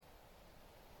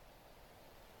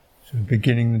So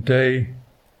beginning the day,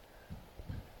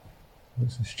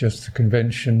 this is just the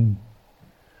convention.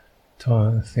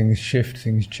 Things shift,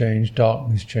 things change,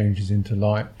 darkness changes into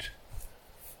light,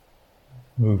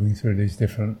 moving through these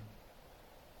different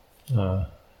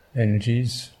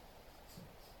energies.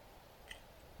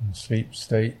 Sleep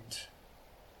state,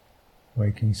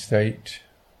 waking state,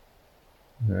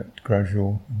 that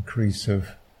gradual increase of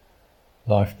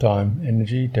lifetime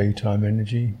energy, daytime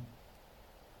energy.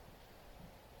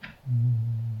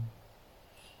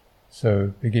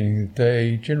 So beginning of the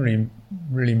day generally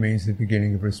really means the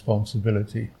beginning of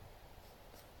responsibility.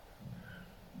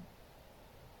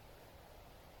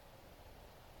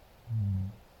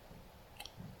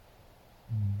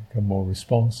 Become more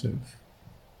responsive.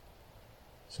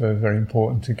 So very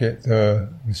important to get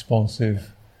the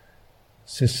responsive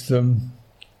system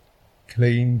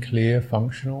clean, clear,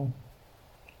 functional.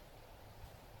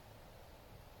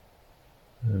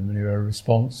 And many of our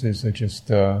responses are just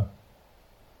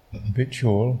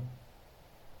habitual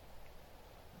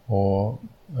or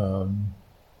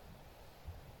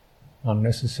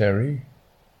unnecessary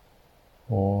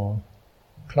or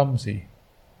clumsy.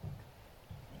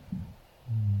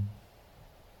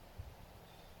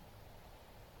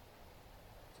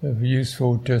 So it's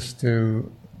useful just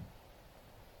to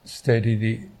steady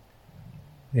the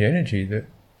energy that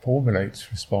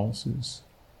formulates responses.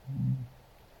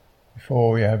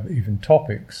 Before we have even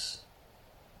topics,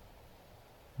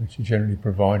 which are generally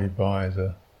provided by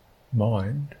the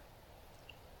mind.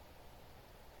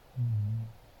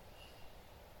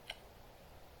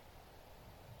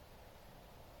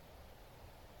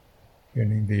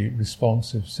 Getting the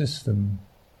responsive system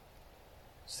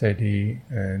steady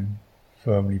and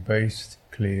firmly based,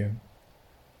 clear.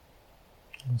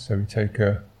 And so we take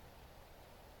the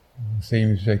theme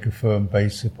is to take a firm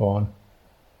base upon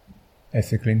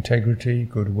ethical integrity,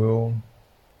 goodwill,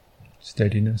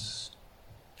 steadiness.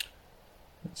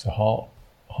 It's a heart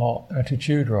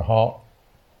attitude or a heart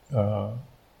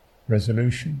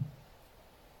resolution.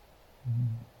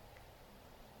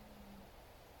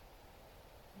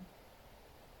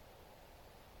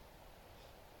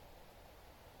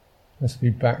 Must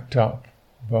be backed up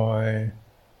by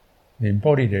the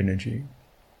embodied energy,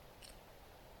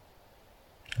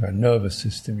 a nervous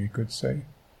system, you could say.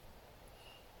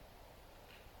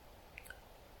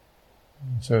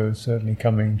 So certainly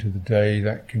coming to the day,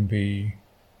 that can be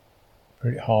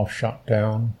pretty half shut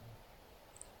down.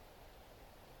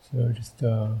 So just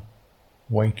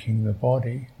waking the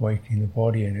body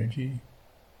energy.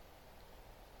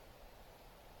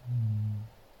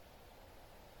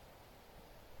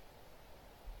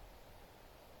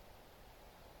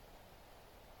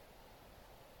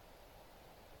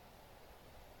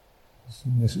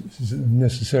 This isn't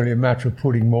necessarily a matter of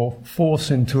putting more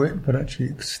force into it, but actually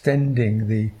extending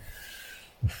the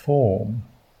form.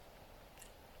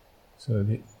 So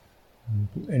the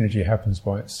energy happens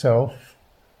by itself,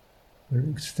 but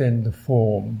extend the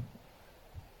form.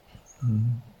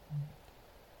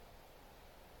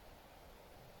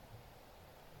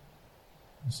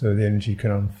 So the energy can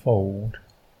unfold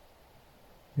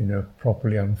in a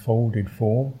properly unfolded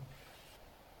form.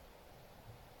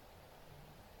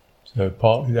 So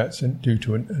partly that's due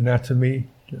to anatomy,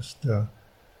 just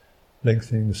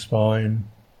lengthening the spine,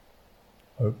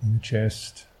 opening the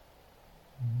chest.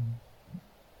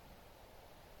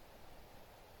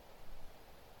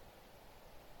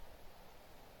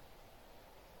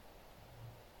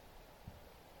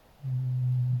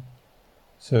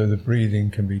 So the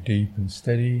breathing can be deep and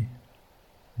steady.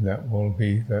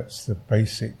 That's the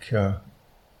basic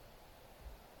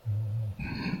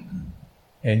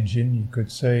engine, you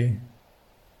could say,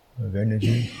 of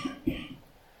energy.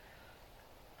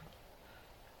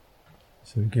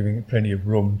 So giving it plenty of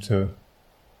room to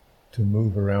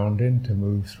move around in, to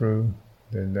move through,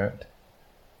 then that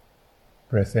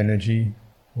breath energy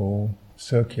will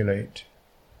circulate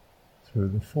through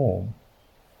the form.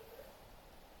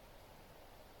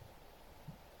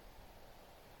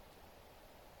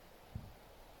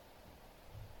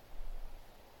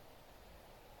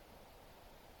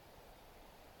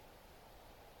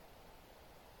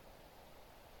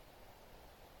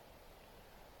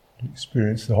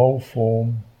 Experience the whole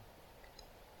form.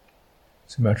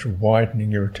 It's a matter of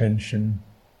widening your attention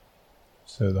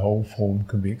so the whole form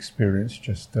can be experienced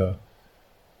just as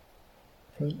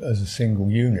a single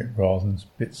unit rather than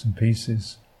bits and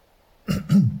pieces. Your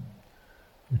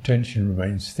attention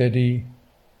remains steady,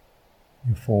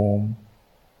 your form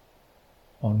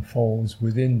unfolds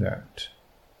within that.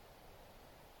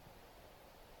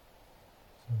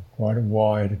 So quite a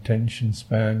wide attention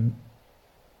span.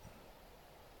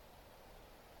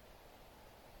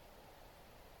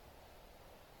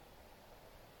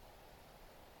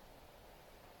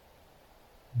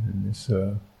 It's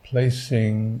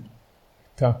placing,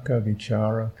 taka,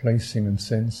 vichara, placing and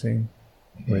sensing.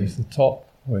 Where's the top?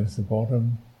 Where's the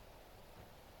bottom?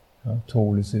 How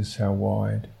tall is this? How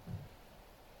wide?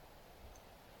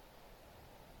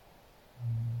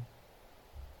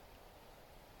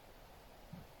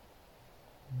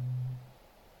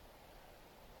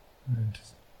 And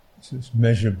it's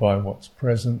measured by what's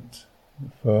present,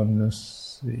 the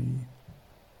firmness, the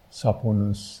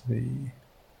suppleness, the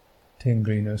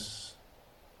tingliness.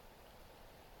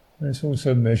 And it's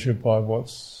also measured by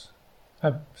what's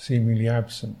seemingly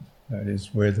absent. That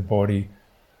is, where the body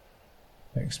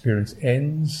experience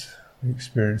ends, we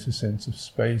experience a sense of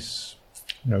space,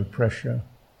 no pressure.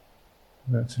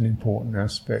 And that's an important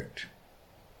aspect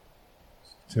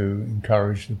to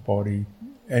encourage the body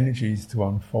energies to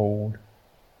unfold,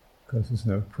 because there's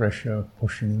no pressure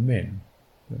pushing them in.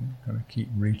 They kind of keep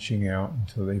reaching out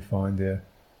until they find their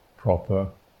proper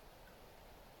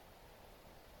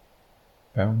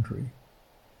boundary.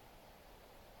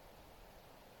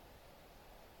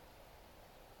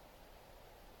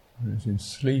 Whereas in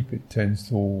sleep it tends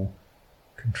to all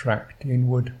contract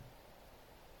inward.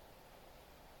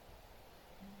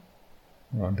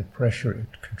 Or under pressure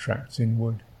it contracts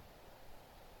inward.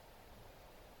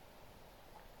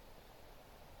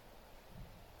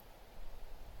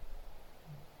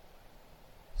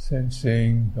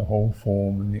 Sensing the whole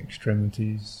form and the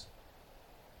extremities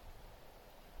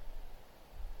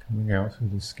coming out through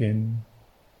the skin,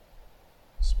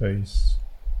 space,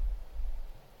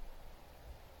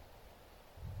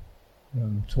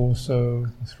 around the torso,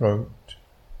 the throat,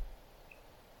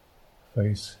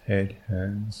 face, head,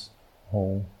 hands,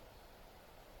 whole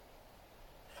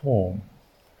form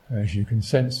as you can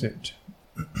sense it.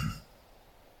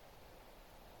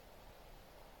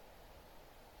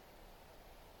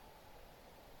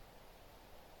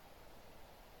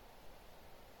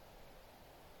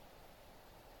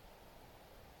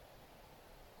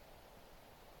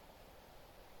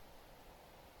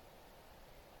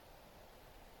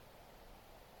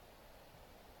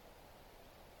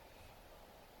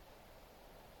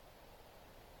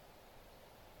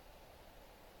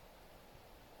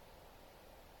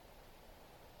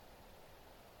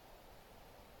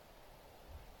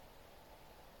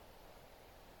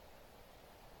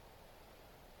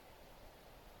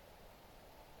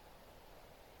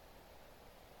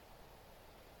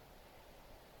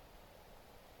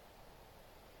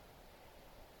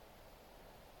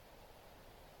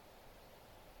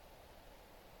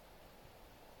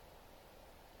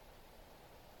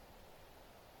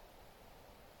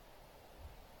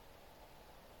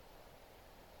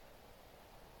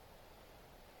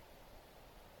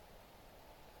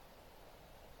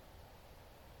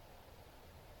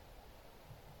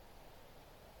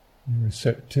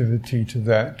 Receptivity to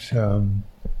that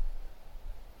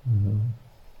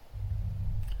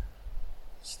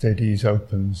steadies,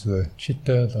 opens the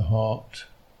citta, the heart,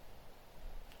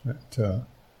 that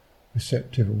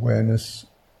receptive awareness.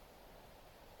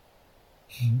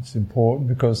 It's important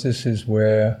because this is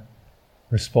where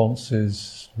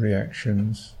responses,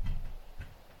 reactions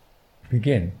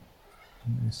begin.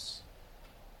 In this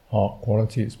heart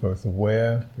quality, it's both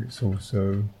aware, but it's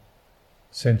also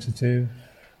sensitive,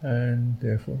 and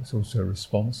therefore it's also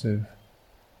responsive.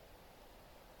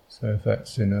 So if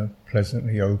that's in a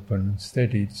pleasantly open,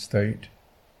 steadied state,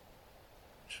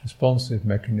 it's responsive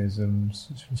mechanisms,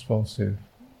 it's responsive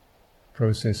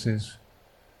processes,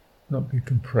 not be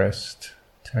compressed,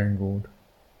 tangled,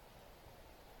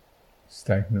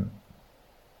 stagnant,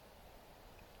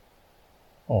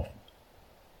 off,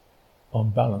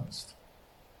 unbalanced.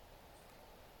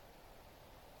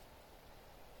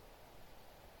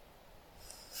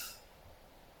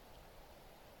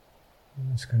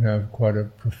 This can have quite a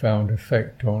profound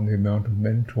effect on the amount of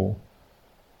mental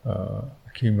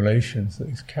accumulations that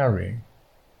it's carrying.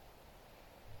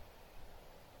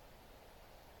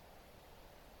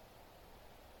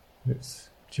 Its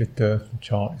citta, the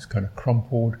chart, is kind of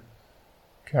crumpled,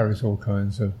 carries all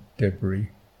kinds of debris.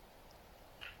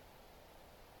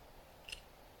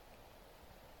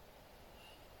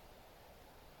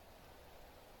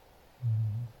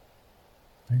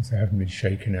 Things that haven't been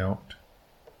shaken out.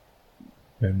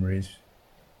 Memories,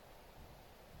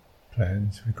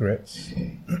 plans, regrets.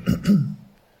 This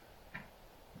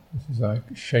is like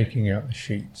shaking out the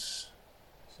sheets.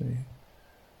 See,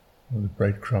 all the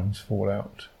breadcrumbs fall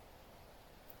out.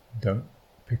 Don't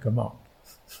pick them up.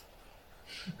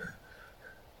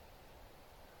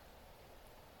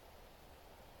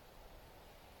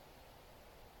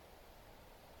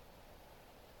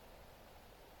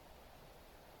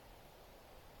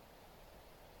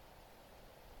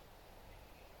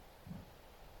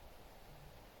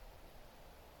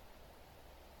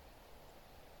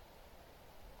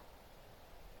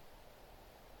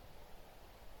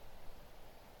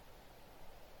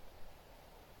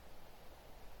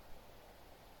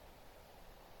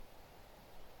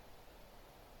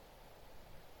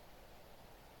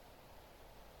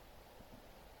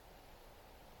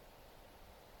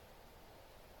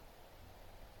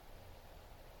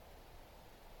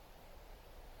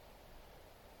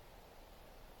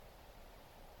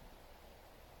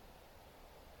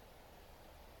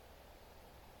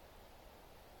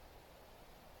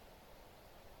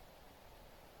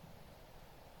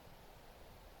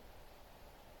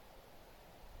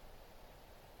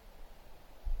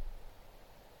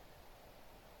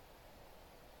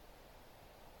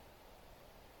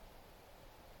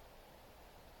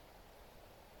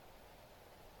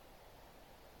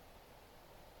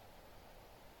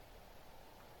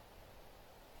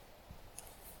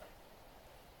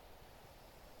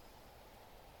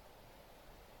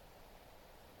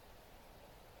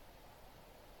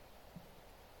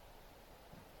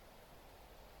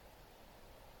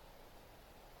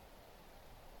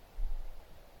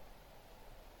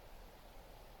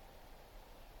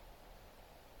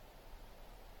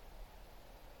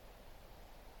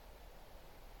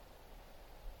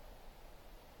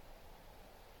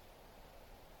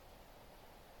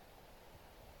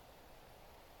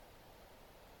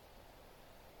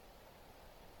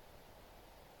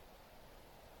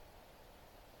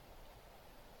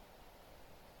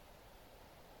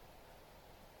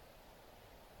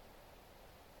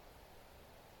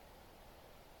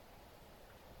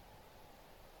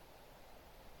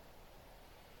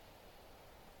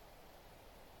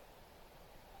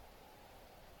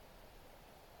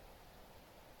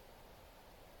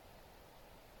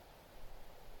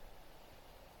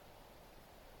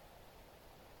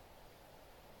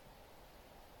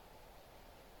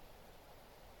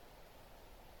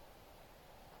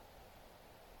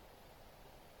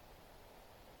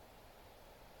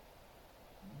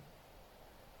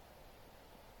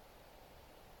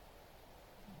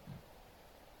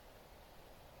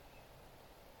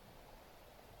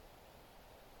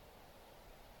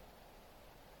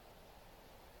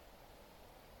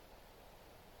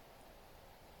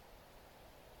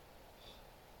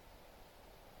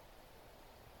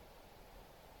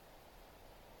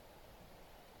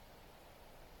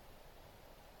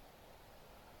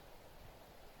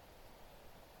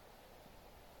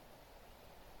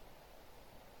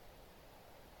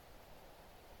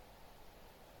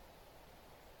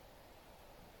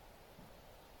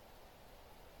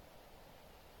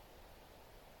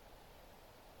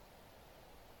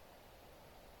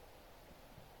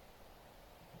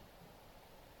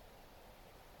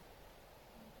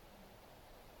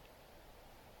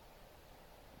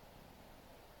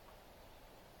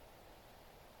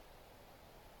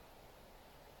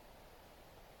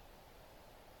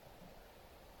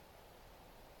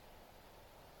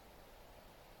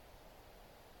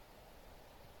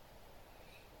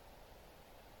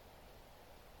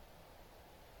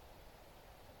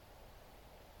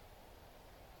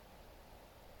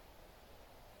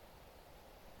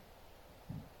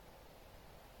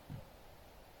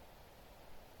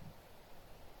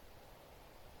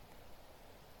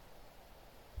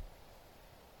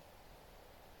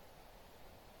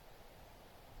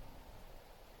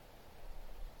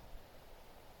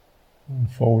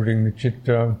 unfolding the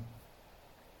citta.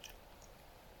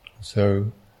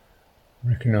 So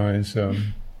recognize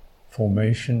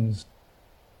formations.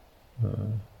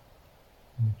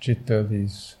 Citta,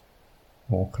 these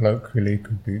more colloquially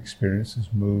could be experienced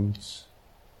as moods,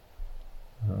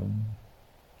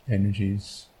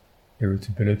 energies,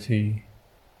 irritability,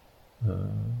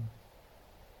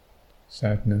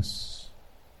 sadness,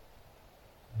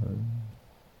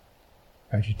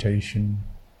 agitation,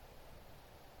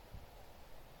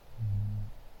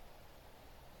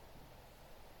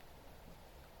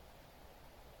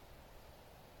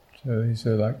 so these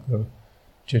are like the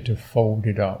citta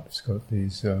folded up. It's got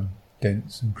these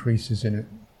dents and creases in it.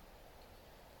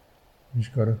 It's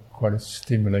got quite a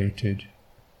stimulated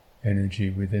energy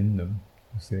within them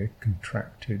as they're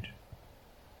contracted.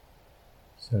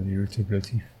 So the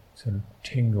irritability sort of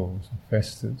tingles and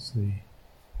festers, the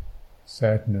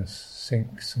sadness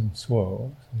sinks and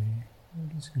swirls.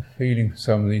 Just feeling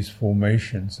some of these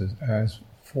formations as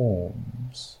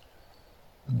forms.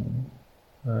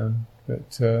 But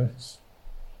just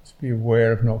be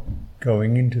aware of not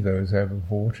going into those. They have a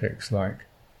vortex-like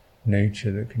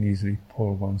nature that can easily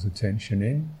pull one's attention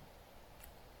in.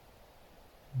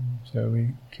 So we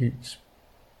keep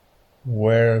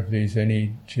aware of these,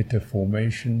 any citta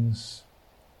formations.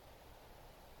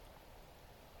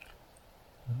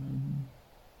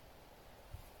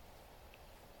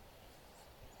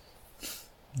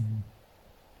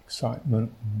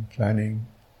 Excitement and planning.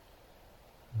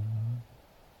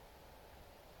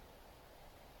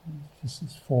 Just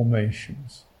as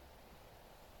formations,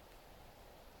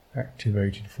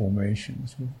 activated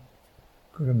formations with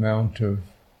a good amount of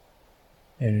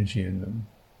energy in them.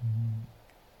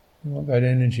 You want that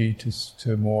energy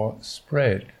to more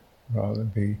spread rather than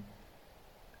be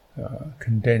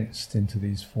condensed into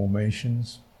these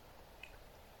formations.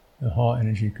 The heart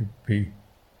energy could be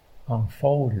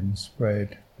unfolded and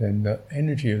spread, then the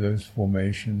energy of those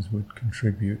formations would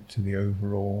contribute to the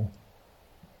overall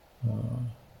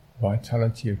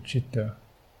vitality of citta.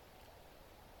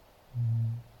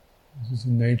 This is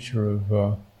the nature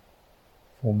of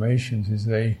formations, is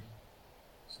they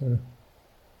sort of,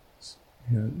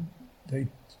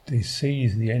 they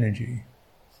seize the energy.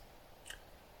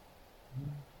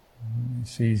 They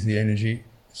seize the energy,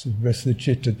 so the rest of the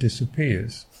citta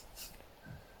disappears.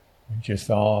 They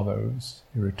just are those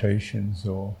irritations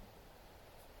or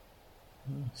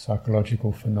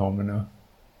psychological phenomena.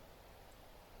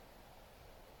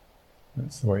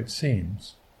 That's the way it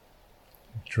seems.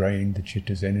 You've drained the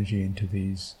citta's energy into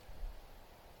these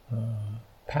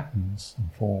patterns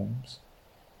and forms.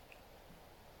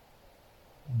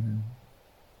 And then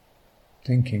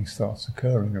thinking starts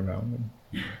occurring around them.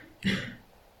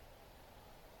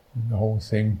 And the whole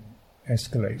thing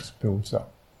escalates, builds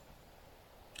up.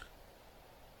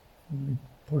 And we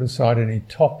put aside any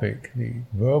topic, the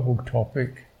verbal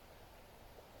topic.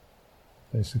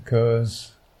 This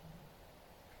occurs.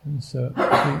 And so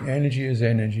energy is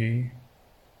energy,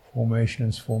 formation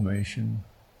is formation.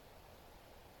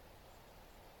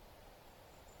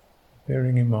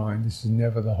 Bearing in mind, this is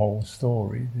never the whole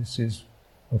story. This is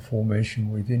a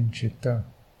formation within citta.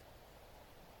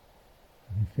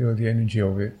 You feel the energy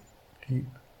of it, keep,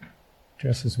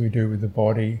 just as we do with the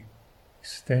body,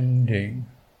 extending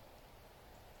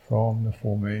from the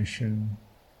formation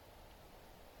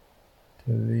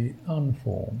to the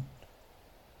unformed,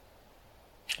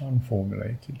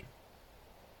 unformulated,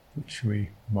 which we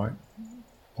might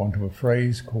want to a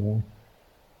phrase called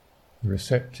the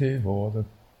receptive, or the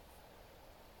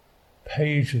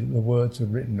page that the words are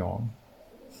written on.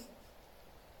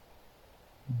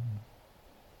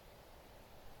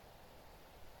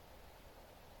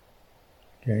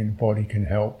 Again, the body can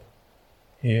help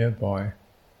here by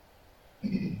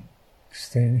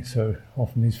extending. So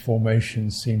often these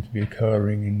formations seem to be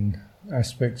occurring in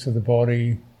aspects of the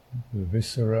body, the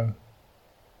viscera,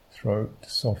 throat,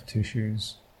 soft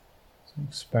tissues. So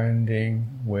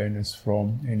expanding awareness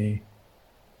from any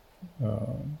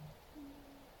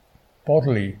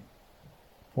bodily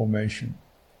formation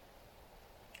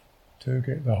to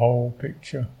get the whole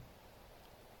picture.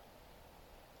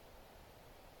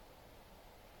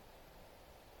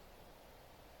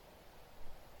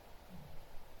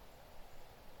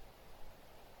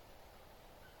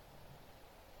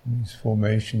 These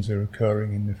formations are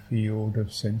occurring in the field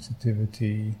of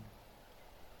sensitivity.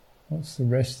 What's the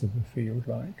rest of the field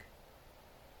like?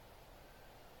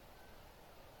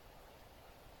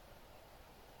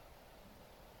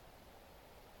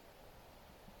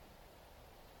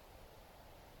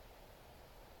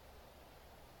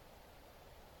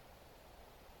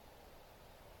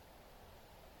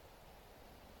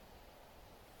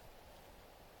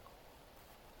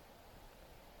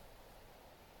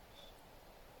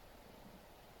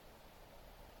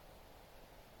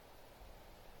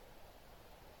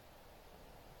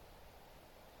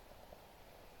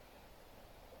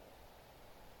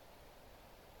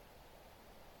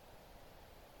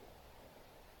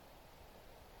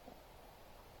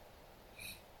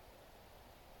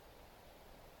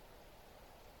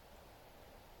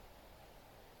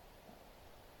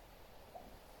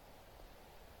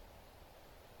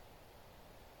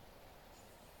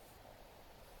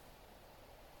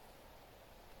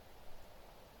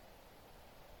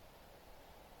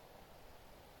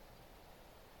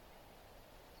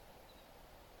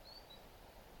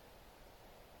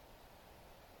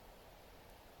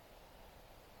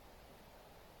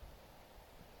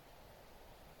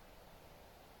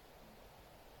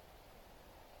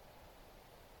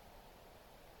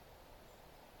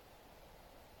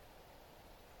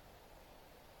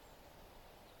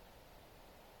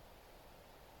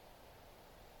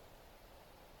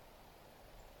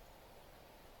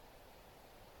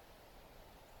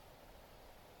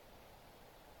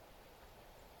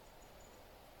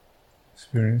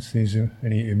 experience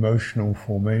any emotional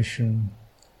formation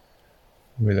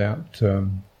without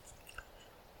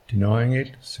denying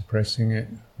it, suppressing it,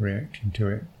 reacting to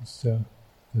it.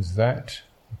 There's that.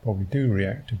 You probably do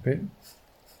react a bit.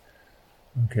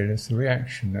 Okay, that's the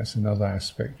reaction. That's another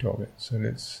aspect of it. So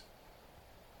let's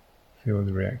feel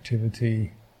the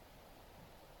reactivity.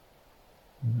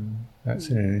 That's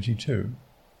an energy too.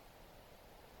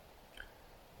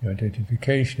 The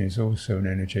identification is also an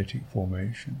energetic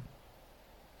formation.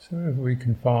 So if we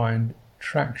can find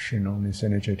traction on these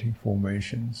energetic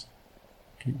formations,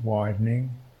 keep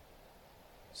widening,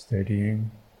 steadying.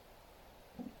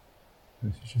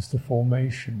 This is just a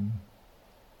formation.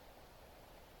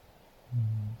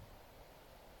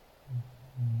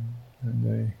 And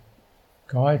the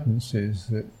guidance is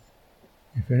that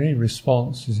if any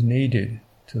response is needed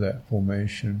to that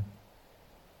formation,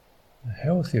 the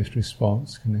healthiest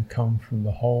response can come from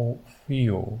the whole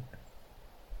field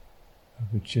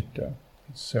of the citta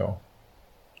itself,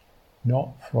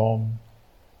 not from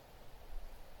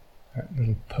that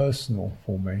little personal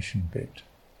formation bit,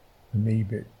 the me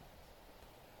bit.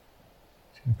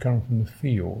 It's going to come from the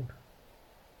field,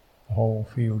 the whole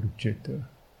field of citta,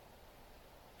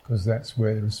 because that's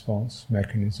where the response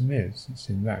mechanism is. It's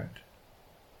in that.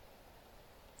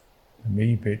 The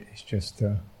me bit is just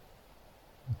a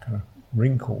kind of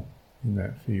wrinkle in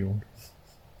that field.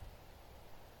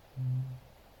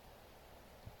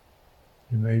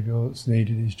 And maybe all that's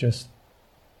needed is just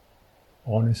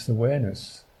honest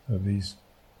awareness of these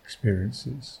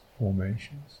experiences,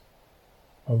 formations,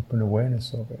 open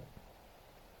awareness of it.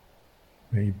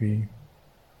 Maybe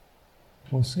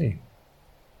we'll see.